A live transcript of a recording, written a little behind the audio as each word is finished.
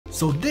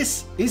So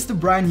this is the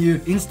brand new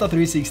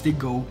Insta360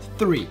 GO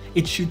 3.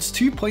 It shoots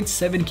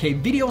 2.7K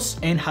videos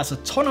and has a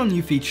ton of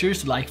new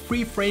features like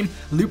free frame,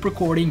 loop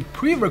recording,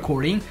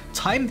 pre-recording,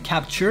 time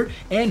capture,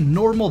 and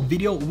normal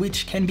video,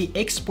 which can be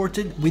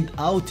exported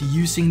without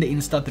using the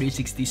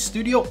Insta360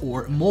 Studio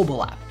or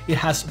mobile app. It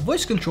has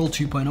voice control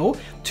 2.0,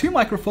 2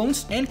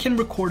 microphones, and can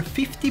record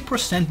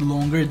 50%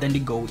 longer than the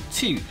GO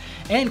 2,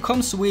 and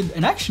comes with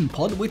an action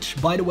pod, which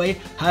by the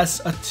way has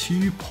a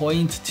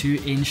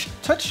 2.2-inch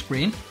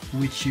touchscreen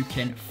which you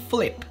can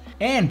flip,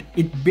 and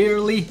it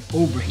barely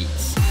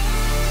overheats.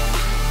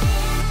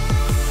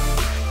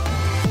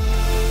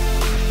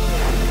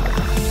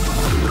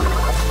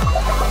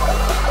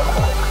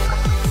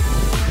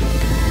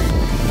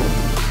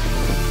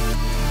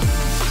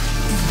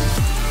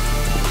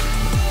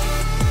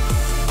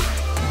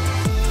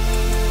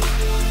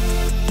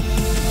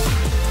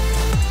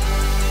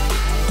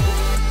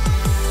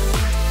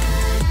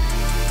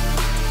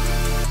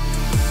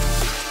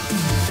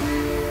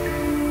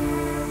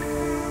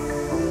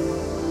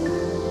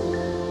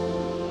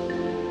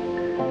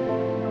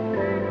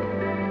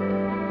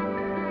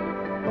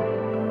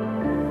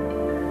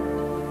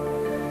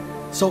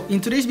 So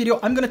in today's video,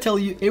 I'm gonna tell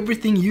you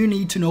everything you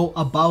need to know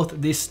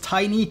about this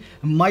tiny,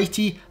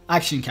 mighty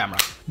action camera,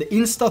 the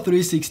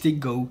Insta360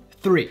 GO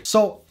 3.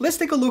 So let's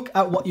take a look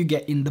at what you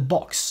get in the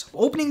box.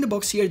 Opening the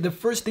box here, the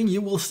first thing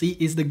you will see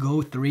is the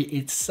GO 3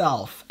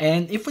 itself.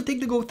 And if we take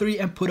the GO 3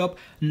 and put up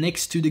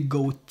next to the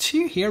GO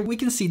 2 here, we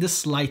can see the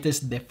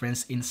slightest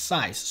difference in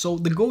size. So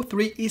the GO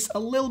 3 is a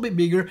little bit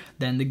bigger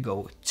than the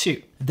GO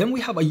 2. Then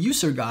we have a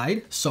user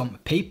guide, some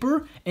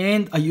paper,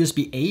 and a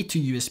USB-A to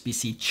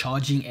USB-C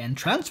charging and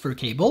transfer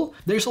cable.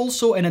 There's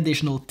also an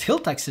additional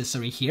tilt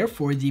accessory here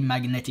for the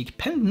magnetic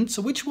pendant,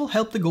 which will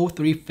help the GO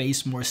 3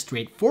 face more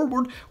straight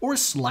forward or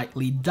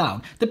slightly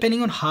down,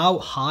 depending on how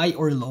high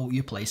or low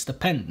you place the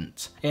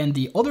pendant. And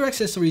the other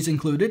accessories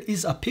included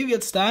is a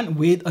pivot stand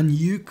with a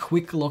new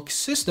quick lock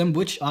system,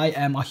 which I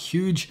am a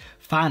huge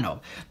fan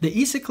of. The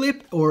easy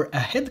clip or a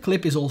head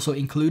clip is also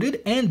included,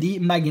 and the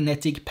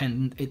magnetic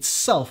pendant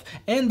itself,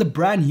 and the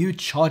brand new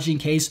charging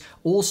case,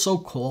 also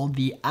called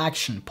the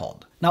action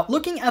pod. Now,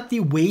 looking at the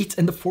weight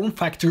and the form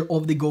factor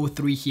of the GO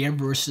 3 here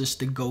versus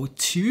the GO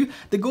 2,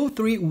 the GO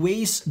 3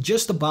 weighs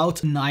just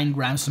about 9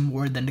 grams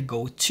more than the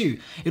GO 2.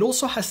 It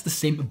also has the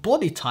same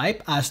body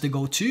type as the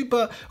GO 2,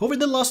 but over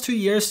the last 2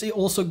 years, it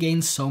also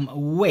gained some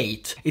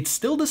weight. It's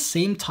still the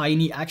same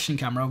tiny action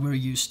camera we're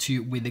used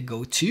to with the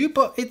GO 2,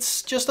 but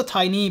it's just a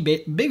tiny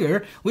bit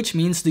bigger, which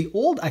means the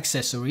old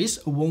accessories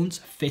won't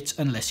fit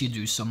unless you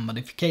do some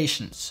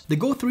modifications. The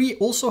GO 3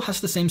 also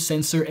has the same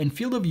sensor and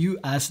field of view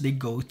as the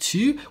GO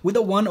 2, with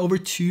a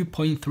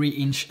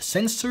 1/2.3-inch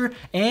sensor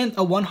and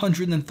a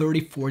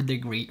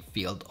 134-degree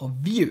field of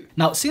view.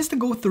 Now, since the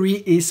GO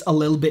 3 is a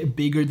little bit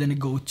bigger than the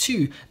GO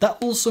 2, that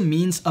also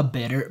means a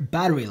better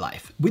battery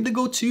life. With the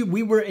GO 2,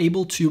 we were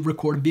able to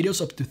record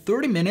videos up to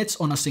 30 minutes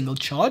on a single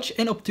charge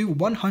and up to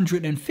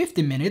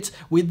 150 minutes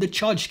with the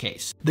charge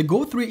case. The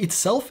GO 3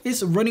 itself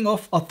is running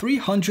off a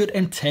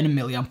 310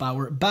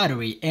 mAh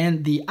battery,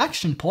 and the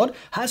action pod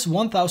has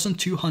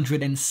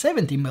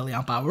 1270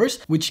 mAh,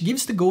 which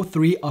gives the GO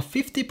 3 a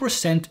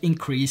 50%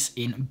 increase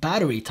in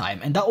battery time,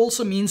 and that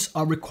also means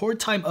a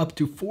record time up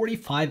to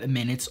 45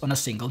 minutes on a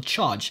single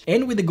charge.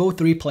 And with the GO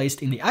 3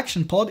 placed in the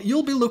action pod,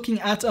 you'll be looking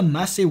at a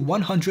massive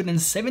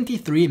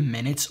 173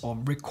 minutes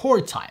of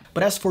record time.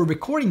 But as for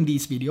recording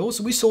these videos,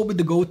 we saw with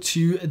the GO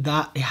 2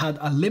 that it had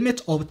a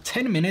limit of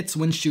 10 minutes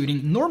when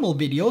shooting normal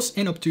videos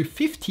and up to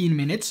 15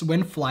 minutes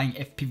when flying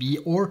FPV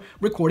or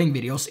recording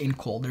videos in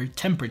colder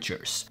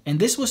temperatures. And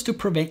this was to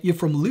prevent you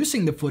from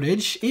losing the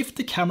footage if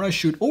the camera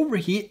should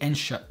overheat and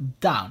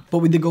shut down. But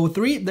with the GO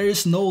 3, there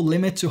is no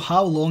limit to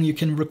how long you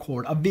can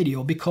record a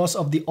video because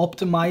of the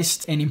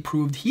optimized and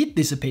improved heat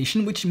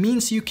dissipation, which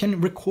means you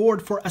can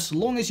record for as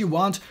long as you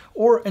want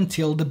or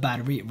until the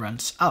battery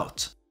runs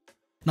out.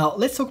 Now,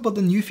 let's talk about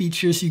the new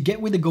features you get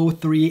with the GO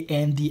 3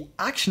 and the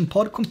action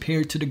pod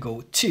compared to the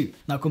GO 2.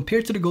 Now,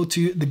 compared to the GO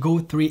 2, the GO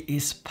 3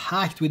 is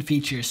packed with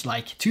features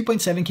like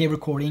 2.7K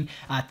recording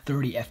at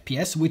 30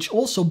 FPS, which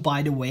also,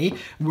 by the way,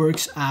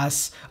 works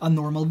as a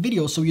normal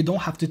video, so you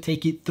don't have to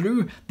take it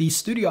through the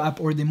Studio app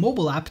or the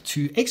mobile app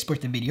to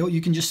export the video. You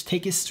can just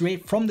take it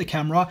straight from the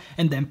camera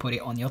and then put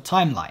it on your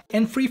timeline.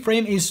 And free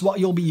frame is what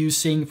you'll be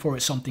using for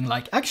something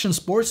like action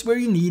sports, where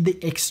you need the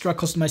extra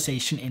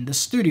customization in the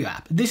Studio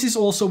app. This is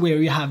also where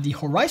you have the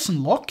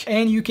horizon lock,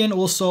 and you can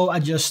also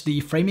adjust the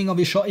framing of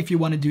your shot if you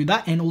want to do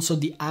that, and also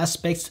the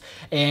aspects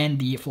and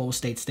the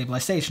FlowState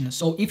Stabilization.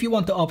 So if you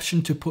want the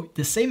option to put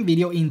the same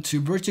video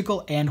into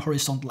vertical and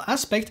horizontal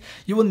aspect,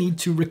 you will need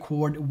to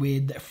record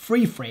with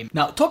free frame.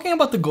 Now, talking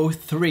about the GO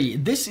 3,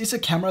 this is a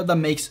camera that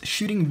makes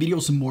shooting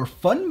videos more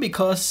fun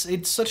because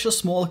it's such a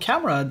small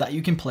camera that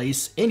you can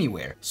place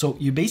anywhere. So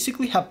you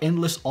basically have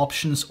endless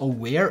options of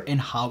where and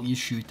how you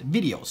shoot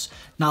videos.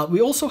 Now, we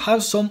also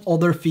have some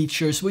other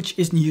features which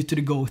is new to the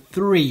the Go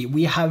 3,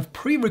 we have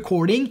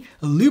pre-recording,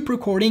 loop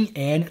recording,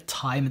 and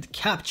timed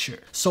capture.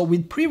 So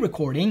with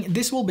pre-recording,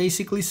 this will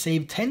basically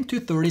save 10 to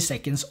 30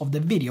 seconds of the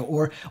video,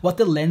 or what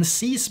the lens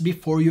sees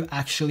before you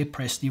actually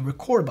press the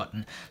record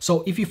button.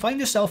 So if you find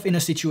yourself in a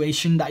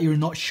situation that you're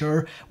not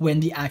sure when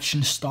the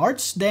action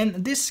starts, then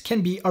this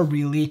can be a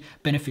really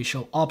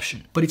beneficial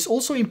option. But it's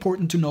also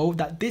important to know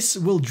that this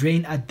will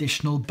drain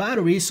additional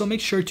battery, so make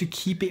sure to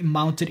keep it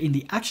mounted in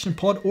the action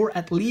pod, or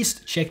at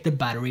least check the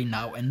battery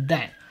now and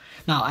then.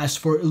 Now, as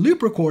for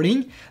loop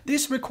recording,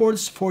 this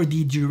records for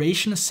the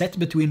duration set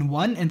between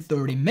 1 and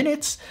 30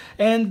 minutes,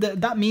 and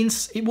that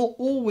means it will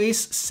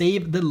always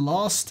save the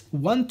last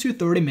 1 to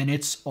 30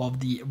 minutes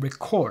of the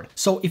record.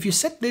 So if you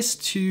set this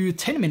to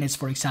 10 minutes,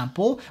 for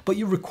example, but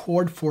you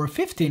record for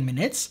 15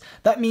 minutes,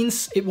 that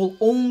means it will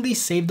only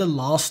save the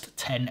last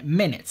 10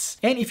 minutes.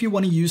 And if you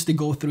want to use the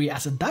Go 3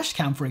 as a dash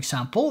cam, for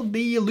example,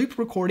 the loop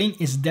recording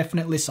is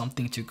definitely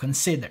something to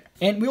consider.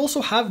 And we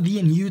also have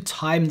the new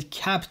timed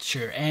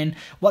capture, and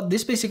what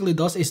this basically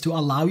does is to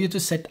allow you to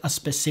set a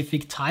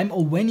specific time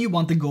or when you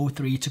want the Go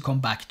 3 to come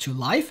back to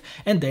life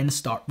and then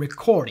start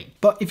recording.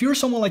 But if you're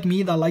someone like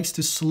me that likes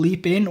to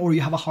sleep in, or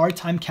you have a hard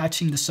time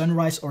catching the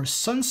sunrise or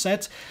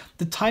sunset,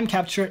 the time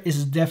capture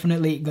is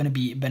definitely going to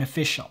be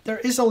beneficial. There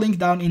is a link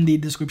down in the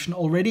description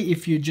already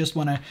if you just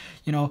want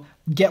to,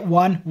 get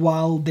one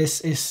while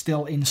this is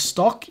still in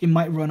stock. It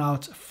might run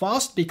out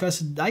fast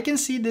because I can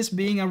see this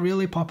being a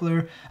really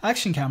popular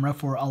action camera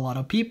for a lot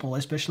of people,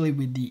 especially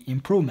with the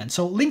improvement.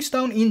 So links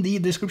down in the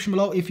description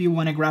below if you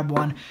want to grab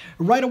one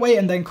right away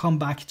and then come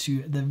back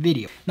to the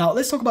video. Now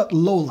let's talk about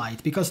low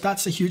light, because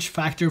that's a huge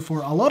factor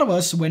for a lot of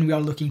us when we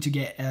are looking to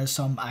get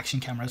some action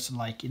cameras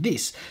like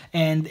this.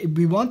 And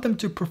we want them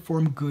to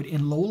perform good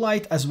in low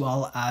light as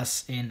well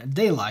as in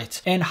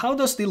daylight. And how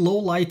does the low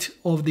light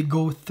of the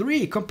Go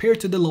 3 compare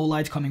to the low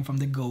light coming from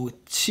the Go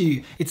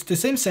 2? It's the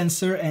same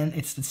sensor and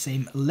it's the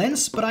same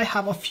lens, but I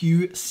have a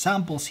few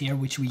samples here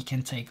which we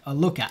can take a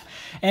look at.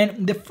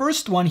 And the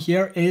first one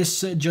here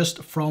is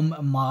just from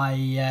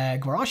my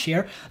garage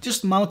here.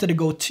 Just mounted the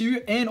Go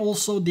 2 and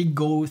also the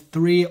Go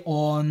 3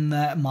 on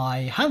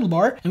my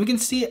handlebar, and we can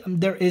see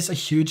there is a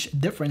huge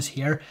difference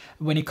here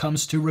when it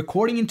comes to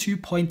recording in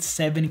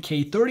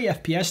 2.7K 30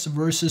 FPS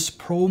versus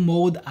Pro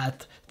mode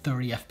at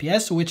 30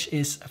 FPS, which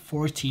is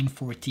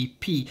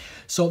 1440p.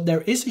 So there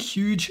is a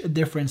huge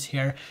difference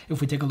here if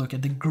we take a look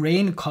at the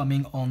grain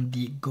coming on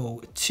the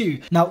Go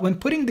 2. Now, when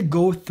putting the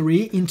Go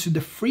 3 into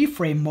the free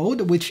frame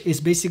mode, which is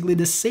basically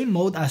the same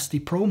mode as the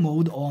Pro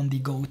mode on the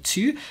Go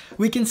 2,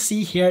 we can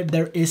see here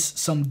there is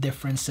some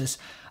differences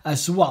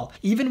as well.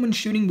 Even when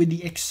shooting with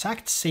the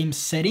exact same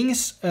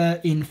settings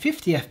in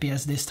 50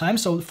 FPS this time,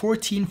 so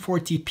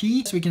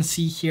 1440p, so we can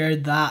see here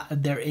that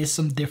there is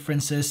some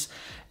differences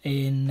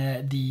in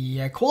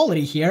the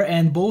quality here,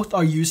 and both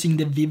are using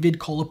the vivid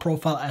color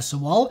profile as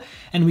well.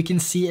 And we can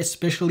see,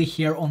 especially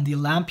here on the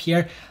lamp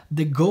here,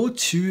 the Go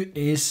 2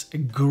 is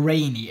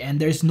grainy and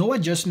there's no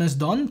adjustments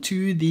done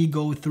to the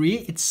Go 3.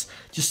 It's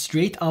just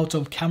straight out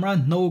of camera,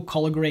 no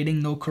color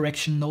grading, no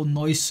correction, no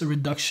noise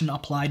reduction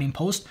applied in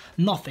post,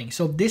 nothing.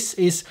 So this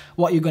is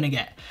what you're gonna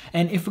get.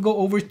 And if we go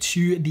over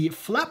to the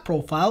flat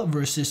profile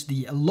versus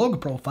the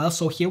log profile,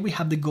 so here we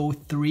have the Go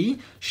 3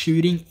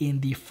 shooting in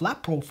the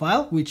flat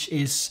profile, which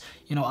is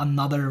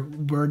another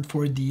word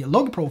for the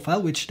log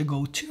profile, which the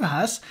Go 2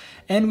 has.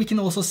 And we can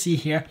also see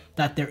here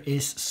that there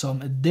is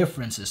some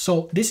differences.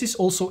 So this is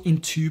also in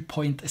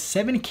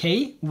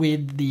 2.7K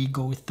with the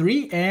Go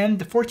 3 and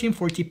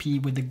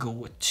 1440p with the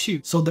Go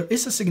 2. So there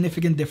is a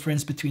significant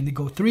difference between the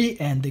Go 3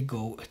 and the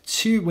Go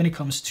 2 when it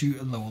comes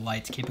to low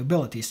light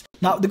capabilities.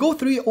 Now, the Go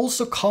 3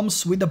 also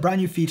comes with a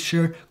brand new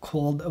feature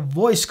called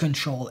voice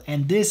control,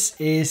 and this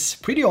is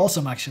pretty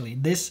awesome actually.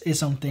 This is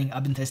something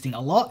I've been testing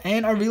a lot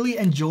and I really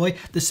enjoy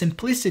the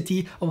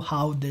simplicity of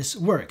how this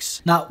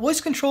works. Now, voice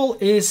control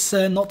is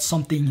not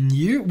something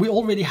new. We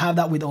already have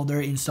that with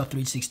other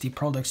Insta360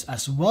 products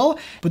as well,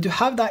 but to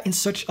have that in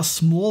such a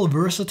small,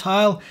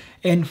 versatile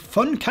and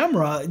fun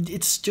camera,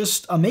 it's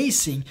just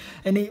amazing.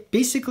 And it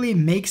basically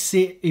makes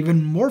it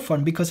even more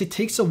fun because it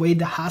takes away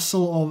the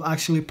hassle of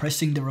actually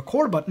pressing the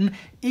record button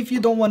if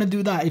you don't want to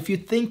do that. If you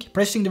think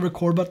pressing the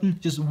record button,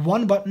 just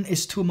one button,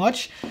 is too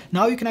much,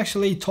 now you can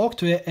actually talk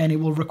to it and it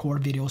will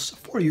record videos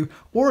for you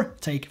or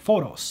take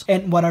photos.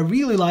 And what I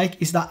really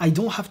like is that I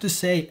don't have to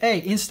say,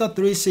 hey,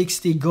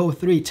 Insta360 GO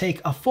 3,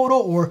 take a photo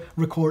or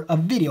record a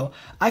video.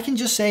 I can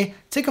just say,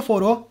 take a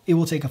photo, it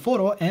will take a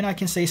photo, and I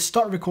can say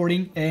start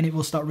recording and it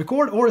will start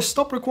record, or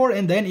stop record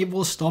and then it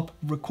will stop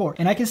record.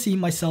 And I can see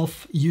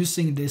myself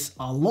using this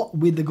a lot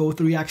with the Go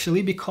 3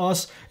 actually,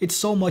 because it's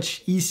so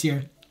much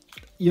easier.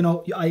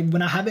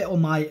 When I have it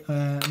on my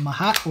my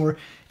hat, or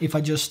if I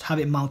just have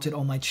it mounted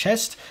on my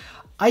chest,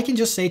 I can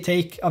just say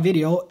take a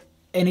video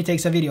and it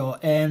takes a video.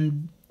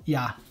 And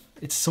yeah,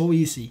 it's so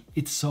easy.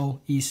 It's so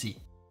easy.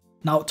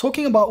 Now,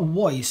 talking about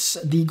voice,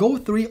 the Go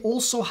 3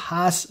 also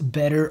has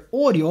better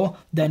audio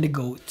than the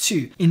Go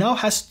 2. It now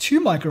has 2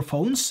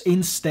 microphones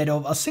instead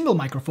of a single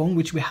microphone,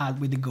 which we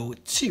had with the Go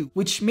 2,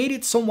 which made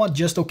it somewhat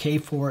just okay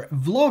for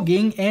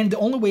vlogging, and the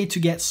only way to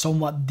get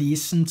somewhat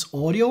decent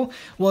audio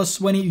was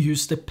when you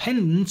used the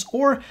pendant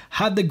or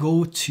had the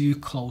Go 2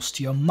 close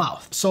to your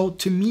mouth. So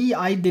to me,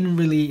 I didn't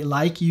really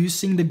like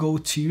using the Go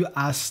 2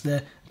 as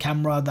the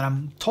camera that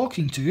I'm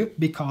talking to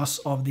because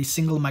of the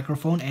single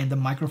microphone, and the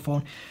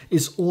microphone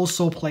is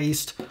also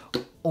placed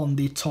on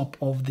the top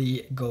of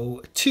the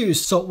Go 2.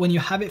 So when you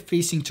have it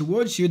facing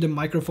towards you, the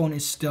microphone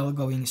is still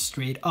going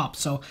straight up.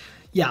 So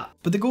yeah,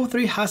 but the Go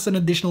 3 has an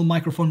additional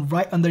microphone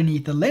right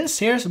underneath the lens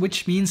here,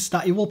 which means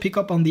that it will pick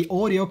up on the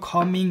audio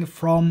coming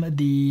from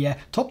the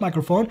top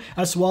microphone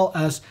as well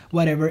as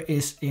whatever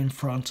is in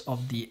front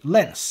of the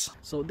lens.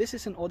 So this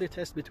is an audio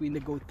test between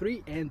the Go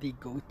 3 and the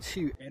Go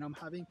 2, and I'm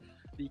having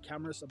the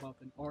camera's about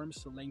an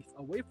arm's length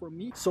away from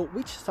me. So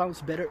which sounds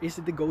better? Is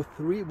it the Go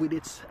 3 with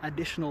its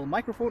additional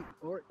microphone,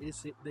 or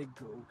is it the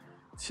Go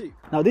 2?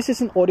 Now this is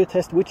an audio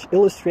test which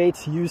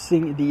illustrates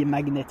using the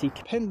magnetic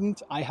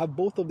pendant. I have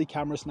both of the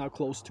cameras now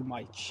close to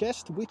my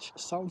chest. Which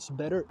sounds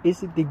better?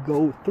 Is it the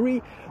Go 3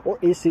 or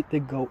is it the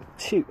Go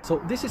 2? So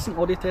this is an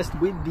audio test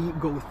with the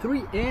Go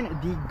 3 and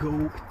the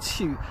Go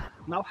 2.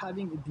 Now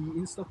having the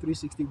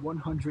Insta360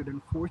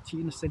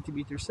 114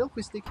 centimeter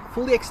selfie stick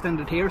fully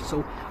extended here.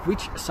 So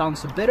which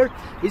sounds better?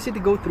 Is it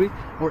the Go 3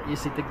 or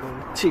is it the Go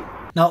 2?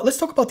 Now let's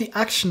talk about the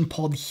action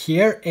pod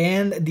here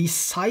and the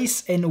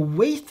size and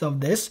weight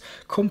of this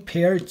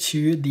compared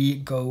to the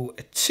Go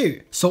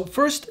 2. So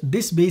first,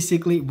 this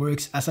basically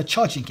works as a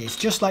charging case.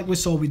 Just like we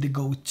saw with the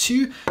Go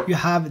 2, you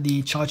have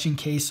the charging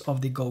case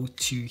of the Go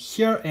 2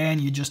 here, and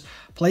you just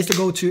place the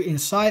Go 2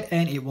 inside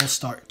and it will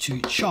start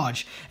to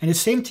charge. And the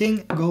same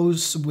thing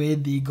goes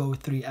with the Go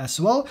 3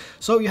 as well.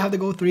 So you have the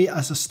Go 3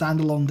 as a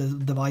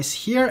standalone device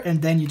here,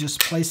 and then you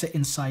just place it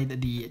inside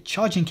the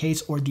charging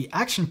case or the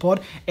action pod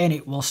and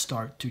it will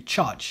start to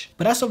charge.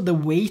 But as of the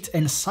weight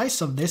and size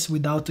of this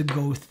without the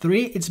Go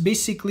 3, it's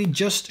basically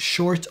just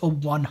short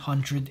of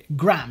 100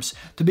 grams.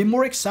 To be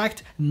more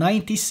exact,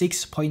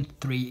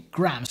 96.3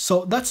 grams.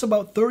 So that's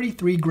about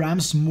 33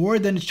 grams more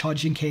than the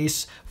charging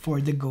case for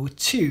the Go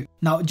 2.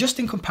 Now, just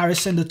in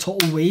comparison, the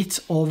total weight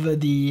of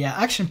the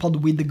action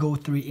pod with the Go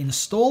 3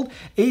 installed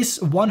is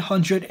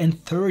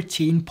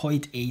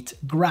 113.8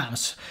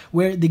 grams,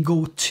 where the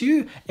Go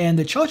 2 and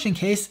the charging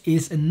case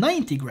is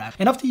 90 grams.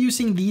 And after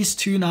using these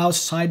two now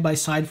side by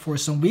side for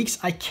some weeks,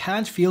 I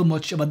can't feel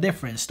much of a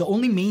difference. The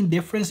only main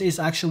difference is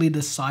actually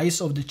the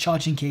size of the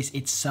charging case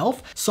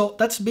itself. So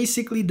that's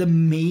basically the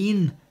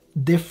main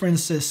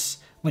differences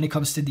when it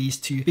comes to these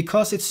two.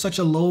 Because it's such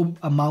a low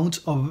amount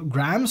of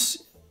grams,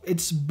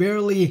 it's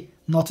barely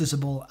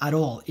noticeable at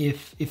all,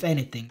 if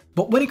anything.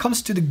 But when it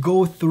comes to the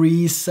Go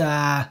 3's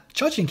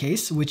charging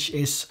case, which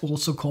is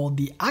also called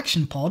the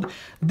action pod,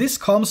 this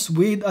comes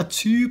with a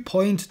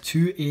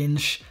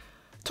 2.2-inch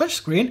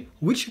touchscreen,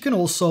 which you can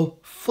also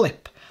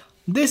flip.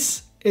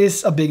 This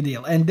is a big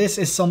deal, and this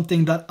is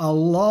something that a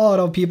lot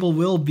of people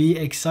will be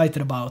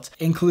excited about,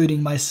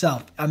 including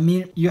myself. I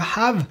mean, you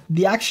have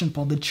the action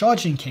pod, the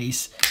charging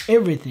case,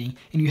 everything,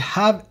 and you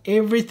have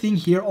everything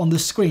here on the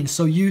screen.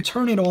 So you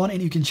turn it on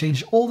and you can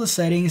change all the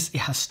settings. It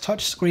has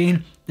touch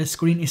screen. The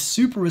screen is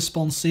super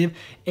responsive,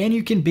 and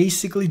you can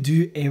basically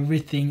do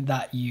everything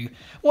that you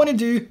want to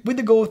do with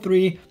the Go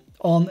 3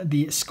 on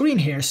the screen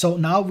here. So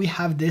now we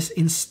have this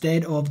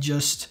instead of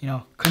just,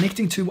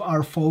 connecting to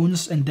our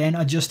phones and then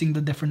adjusting the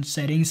different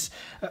settings,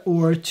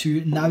 or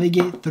to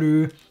navigate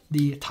through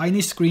the tiny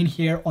screen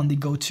here on the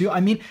Go 2. I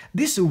mean,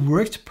 this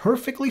worked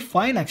perfectly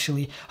fine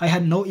actually. I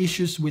had no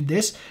issues with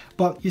this,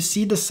 but you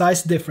see the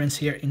size difference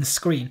here in the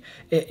screen.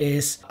 It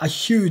is a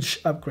huge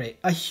upgrade,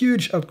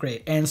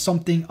 and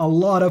something a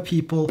lot of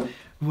people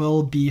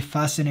will be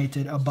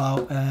fascinated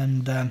about,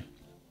 and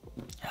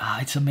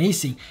it's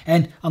amazing.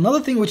 And another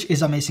thing which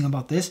is amazing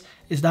about this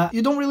is that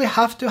you don't really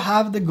have to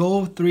have the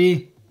Go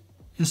 3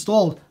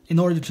 installed in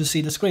order to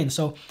see the screen.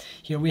 So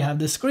here we have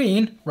the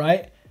screen,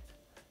 right?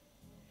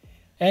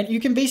 And you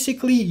can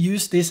basically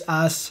use this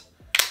as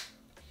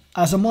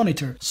a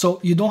monitor. So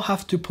you don't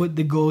have to put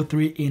the Go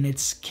 3 in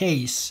its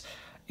case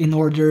in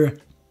order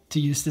to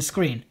use the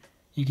screen.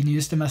 You can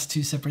use them as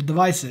two separate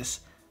devices.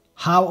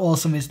 How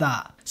awesome is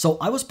that? So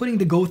I was putting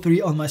the Go 3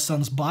 on my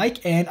son's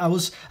bike, and I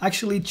was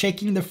actually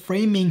checking the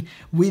framing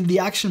with the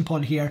action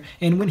pod here.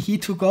 And when he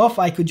took off,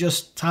 I could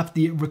just tap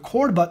the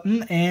record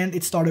button and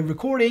it started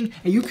recording.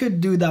 And you could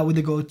do that with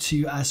the Go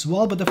 2 as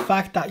well. But the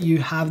fact that you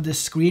have the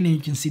screen and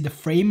you can see the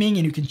framing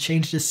and you can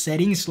change the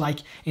settings like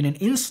in an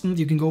instant,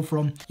 you can go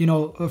from,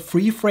 a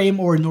free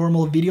frame or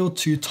normal video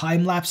to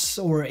time lapse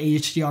or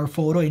HDR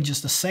photo in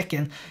just a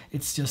second.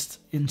 It's just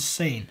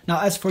insane.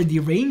 Now, as for the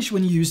range,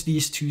 when you use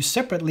these two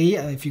separately,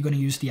 if you're going to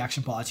use the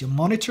action pod as your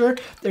monitor,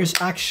 there's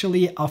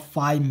actually a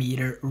 5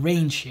 meter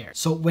range here.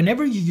 So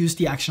whenever you use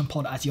the action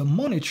pod as your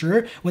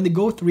monitor, when the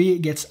Go 3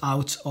 gets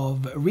out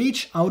of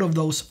reach, out of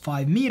those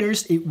 5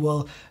 meters, it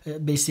will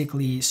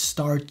basically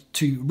start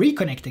to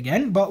reconnect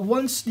again. But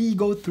once the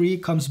Go 3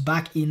 comes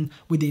back in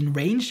within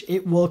range,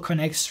 it will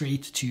connect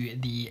straight to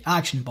the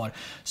action pod.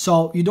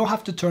 So you don't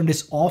have to turn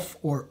this off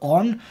or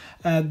on.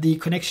 The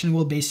connection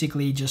will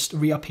basically just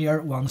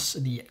reappear once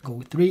the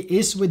Go 3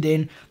 is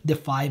within the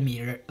 5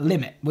 meter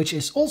limit, which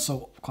is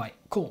also quite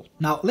cool.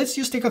 Now let's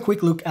just take a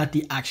quick look at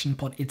the action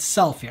pod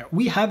itself here.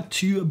 We have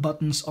two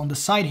buttons on the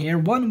side here,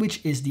 one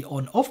which is the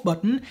on off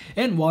button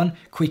and one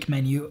quick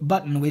menu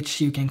button, which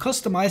you can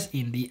customize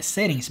in the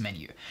settings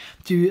menu.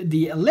 To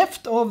the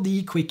left of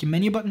the quick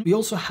menu button, we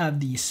also have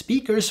the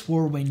speakers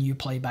for when you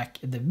play back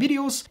the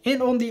videos,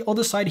 and on the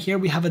other side here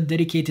we have a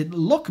dedicated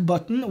lock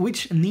button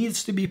which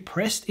needs to be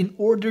pressed in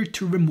order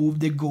to remove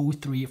the Go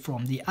 3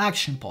 from the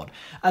action pod,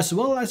 as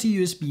well as a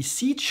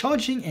USB-C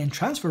charging and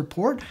transfer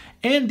port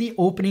and the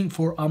opening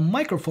for a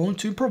microphone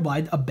to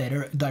provide a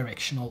better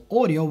directional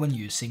audio when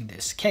using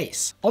this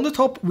case. On the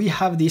top we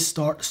have the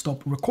start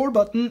stop record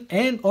button,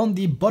 and on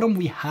the bottom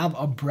we have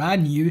a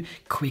brand new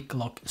quick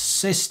lock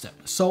system.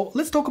 So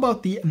let's talk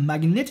about the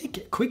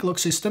magnetic quick lock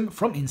system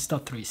from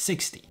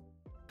Insta360.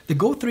 The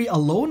Go 3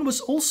 alone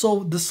was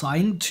also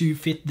designed to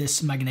fit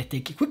this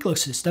magnetic quick lock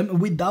system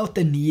without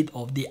the need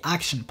of the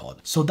action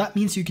pod. So that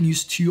means you can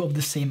use two of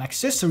the same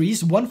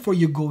accessories, one for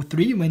your Go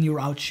 3 when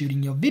you're out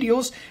shooting your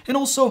videos, and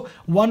also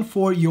one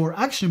for your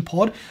action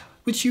pod,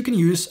 which you can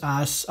use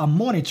as a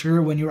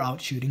monitor when you're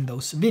out shooting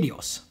those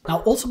videos. Now,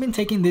 I've also been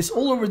taking this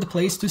all over the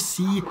place to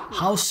see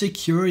how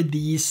secure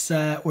this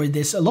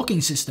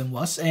locking system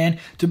was, and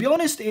to be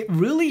honest, it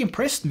really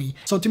impressed me.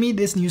 So to me,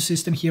 this new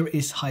system here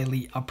is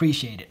highly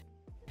appreciated.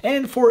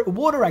 And for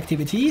water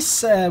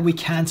activities, we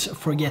can't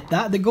forget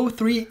that the Go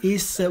 3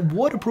 is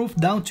waterproof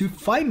down to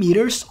 5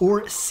 meters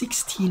or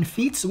 16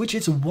 feet, which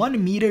is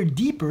 1 meter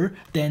deeper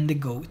than the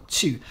Go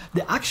 2.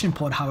 The action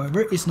pod,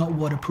 however, is not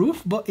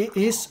waterproof, but it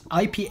is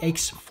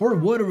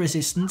IPX4 water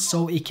resistant,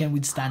 so it can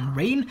withstand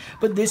rain,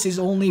 but this is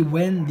only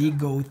when the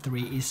Go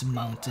 3 is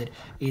mounted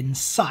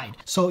inside.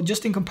 So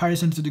just in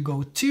comparison to the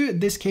Go 2,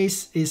 this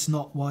case is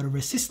not water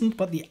resistant,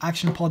 but the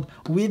action pod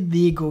with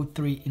the Go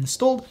 3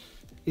 installed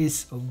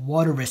is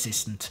water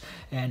resistant,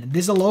 and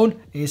this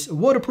alone is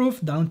waterproof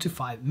down to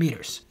 5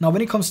 meters. Now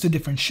when it comes to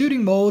different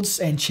shooting modes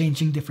and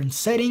changing different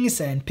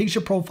settings and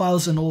picture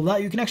profiles and all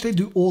that, you can actually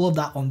do all of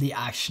that on the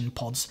action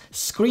pod's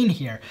screen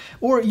here,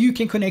 or you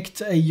can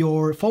connect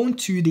your phone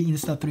to the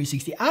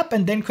Insta360 app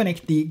and then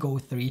connect the Go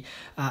 3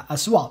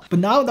 as well. But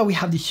now that we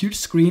have the huge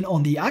screen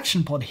on the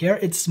action pod here,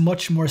 it's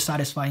much more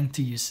satisfying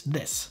to use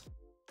this.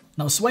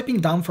 Now swiping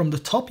down from the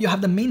top, you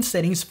have the main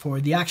settings for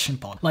the action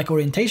pod, like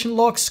orientation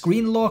lock,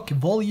 screen lock,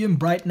 volume,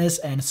 brightness,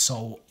 and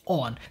so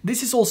on.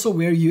 This is also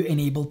where you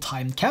enable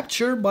time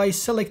capture by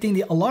selecting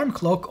the alarm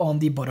clock on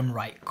the bottom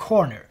right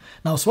corner.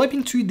 Now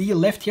swiping to the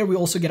left here, we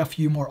also get a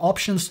few more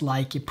options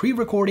like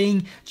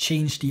pre-recording,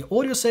 change the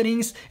audio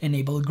settings,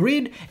 enable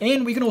grid,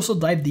 and we can also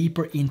dive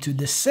deeper into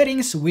the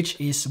settings, which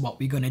is what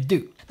we're gonna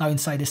do. Now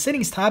inside the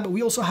settings tab,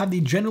 we also have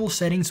the general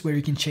settings where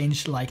you can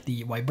change like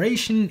the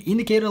vibration,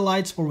 indicator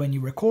lights for when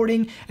you're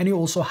recording, and you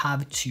also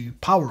have two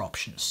power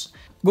options.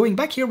 Going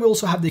back here, we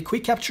also have the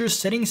quick capture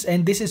settings,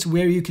 and this is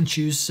where you can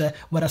choose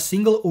what a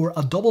single or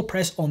a double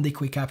press on the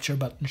quick capture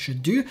button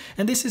should do.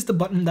 And this is the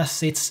button that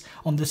sits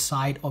on the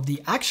side of the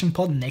action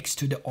pod next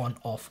to the on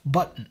off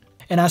button.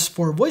 And as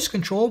for voice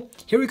control,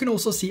 here you can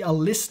also see a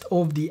list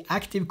of the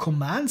active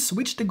commands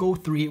which the Go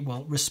 3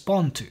 will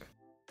respond to.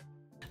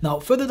 Now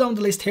further down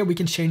the list here, we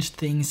can change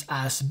things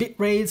as bit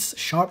rates,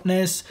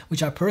 sharpness,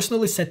 which I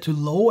personally set to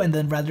low and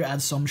then rather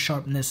add some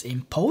sharpness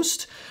in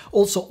post.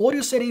 Also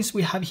audio settings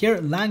we have here,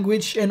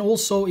 language, and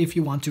also if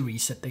you want to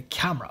reset the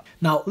camera.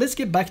 Now let's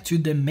get back to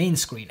the main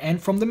screen,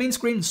 and from the main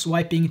screen,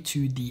 swiping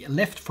to the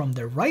left from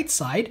the right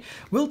side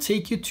will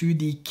take you to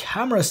the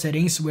camera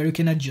settings where you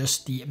can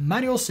adjust the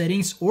manual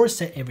settings or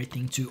set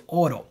everything to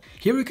auto.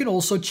 Here you can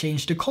also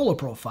change the color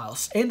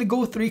profiles, and the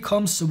Go 3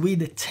 comes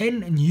with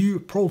 10 new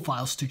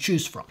profiles to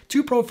choose from.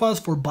 2 profiles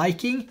for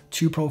biking,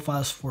 2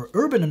 profiles for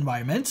urban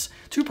environments,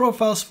 2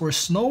 profiles for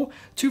snow,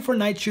 2 for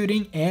night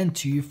shooting, and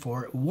 2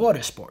 for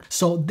water sport.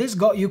 So this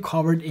got you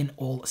covered in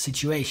all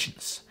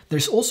situations.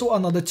 There's also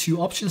another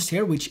 2 options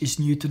here which is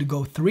new to the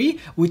Go 3,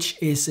 which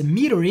is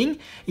metering,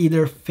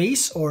 either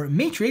phase or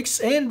matrix,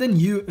 and the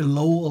new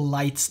low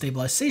light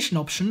stabilization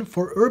option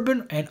for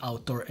urban and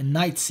outdoor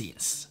night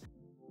scenes.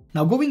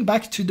 Now going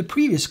back to the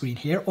previous screen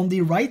here, on the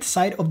right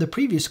side of the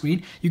previous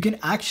screen, you can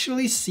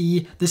actually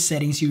see the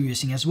settings you're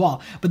using as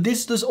well. But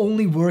this does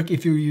only work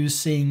if you're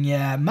using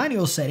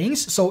manual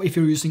settings. So if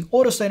you're using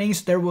auto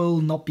settings, there will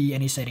not be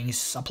any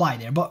settings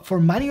applied there. But for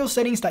manual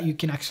settings that you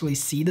can actually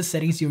see the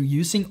settings you're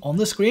using on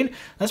the screen,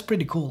 that's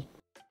pretty cool.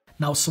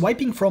 Now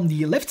swiping from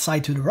the left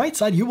side to the right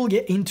side, you will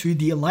get into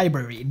the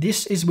library.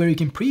 This is where you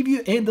can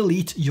preview and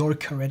delete your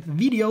current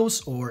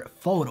videos or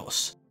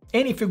photos.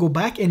 And if you go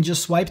back and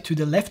just swipe to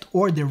the left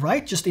or the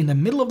right, just in the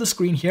middle of the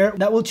screen here,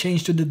 that will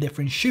change to the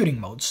different shooting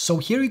modes. So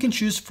here you can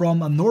choose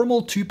from a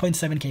normal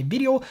 2.7K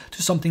video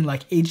to something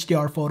like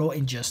HDR photo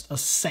in just a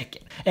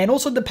second. And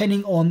also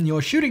depending on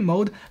your shooting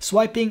mode,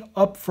 swiping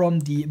up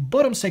from the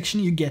bottom section,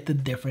 you get the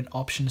different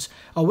options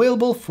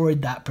available for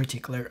that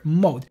particular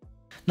mode.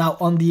 Now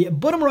on the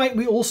bottom right,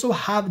 we also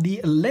have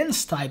the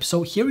lens type.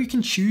 So here you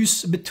can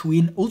choose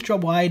between ultra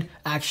wide,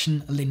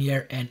 action,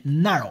 linear, and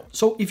narrow.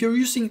 So if you're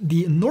using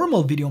the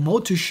normal video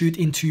mode to shoot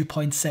in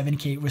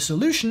 2.7K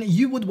resolution,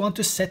 you would want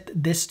to set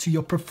this to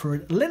your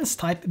preferred lens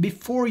type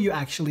before you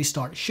actually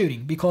start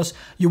shooting, because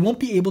you won't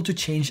be able to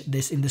change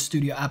this in the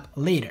studio app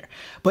later.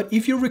 But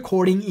if you're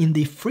recording in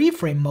the free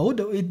frame mode,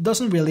 it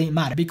doesn't really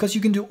matter, because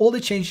you can do all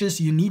the changes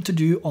you need to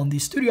do on the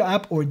studio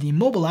app or the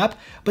mobile app,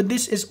 but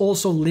this is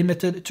also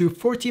limited to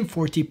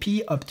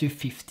 1440p up to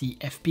 50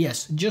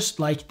 FPS, just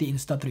like the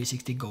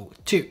Insta360 GO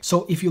 2.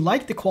 So if you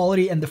like the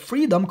quality and the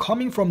freedom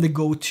coming from the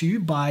GO 2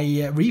 by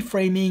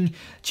reframing,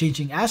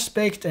 changing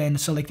aspect, and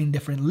selecting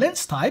different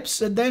lens types,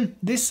 then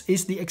this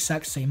is the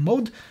exact same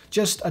mode,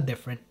 just a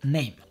different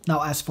name.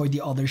 Now, as for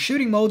the other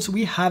shooting modes,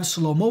 we have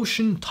slow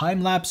motion,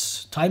 time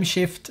lapse, time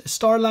shift,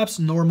 star lapse,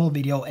 normal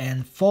video,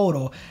 and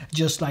photo,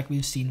 just like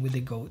we've seen with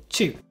the GO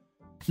 2.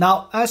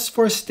 Now, as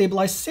for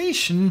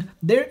stabilization,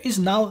 there is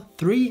now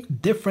 3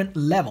 different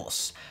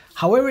levels.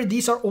 However,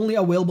 these are only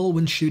available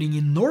when shooting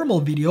in normal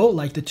video,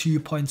 like the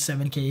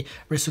 2.7K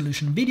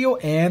resolution video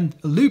and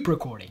loop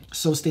recording.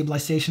 So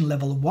stabilization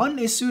level 1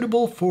 is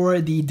suitable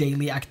for the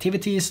daily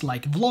activities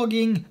like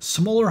vlogging,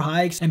 smaller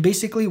hikes, and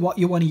basically what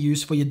you want to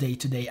use for your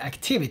day-to-day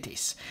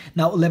activities.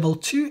 Now, level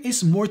 2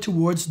 is more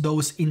towards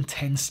those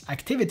intense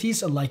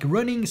activities like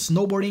running,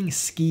 snowboarding,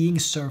 skiing,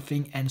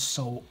 surfing, and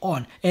so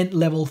on. And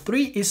level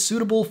 3 is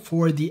suitable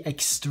for the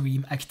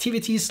extreme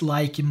activities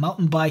like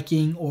mountain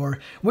biking, or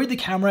where the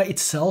camera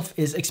itself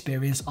is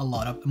experience a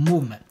lot of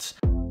movement.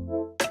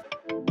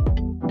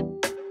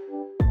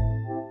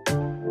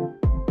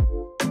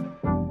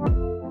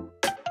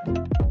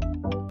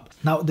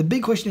 Now, the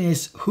big question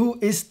is, who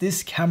is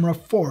this camera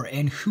for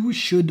and who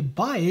should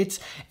buy it,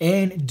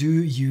 and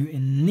do you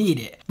need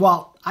it?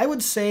 Well, I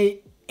would say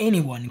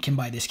anyone can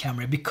buy this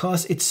camera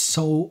because it's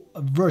so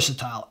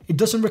versatile. It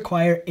doesn't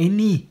require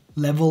any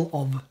level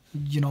of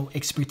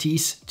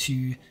expertise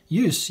to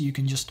use. You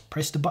can just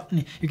press the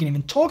button. You can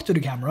even talk to the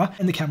camera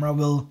and the camera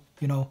will,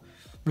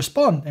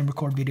 respond and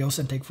record videos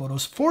and take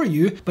photos for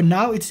you. But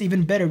now it's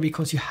even better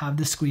because you have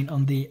the screen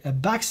on the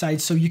backside,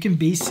 so you can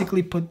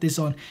basically put this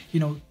on,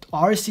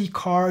 RC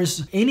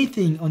cars,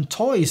 anything, on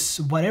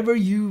toys, whatever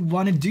you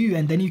want to do,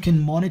 and then you can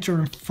monitor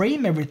and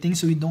frame everything,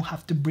 so you don't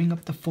have to bring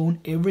up the phone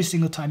every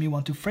single time you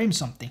want to frame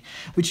something,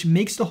 which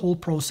makes the whole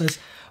process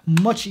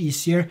much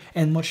easier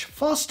and much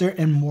faster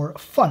and more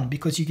fun,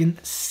 because you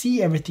can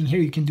see everything here.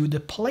 You can do the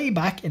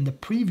playback and the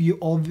preview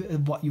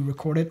of what you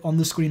recorded on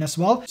the screen as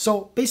well.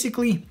 So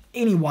basically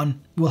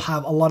anyone will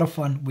have a lot of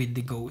fun with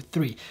the GO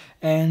 3.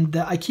 And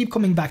I keep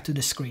coming back to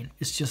the screen.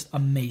 It's just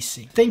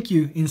amazing. Thank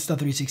you,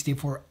 Insta360,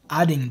 for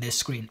adding this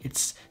screen.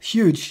 It's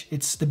huge.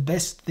 It's the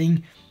best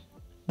thing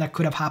that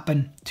could have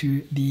happened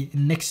to the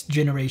next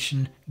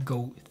generation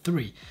GO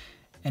 3.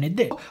 And it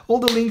did. All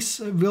the links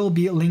will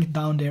be linked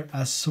down there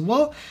as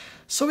well.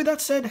 So with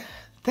that said,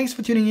 thanks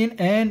for tuning in,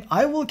 and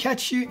I will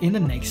catch you in the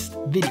next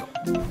video.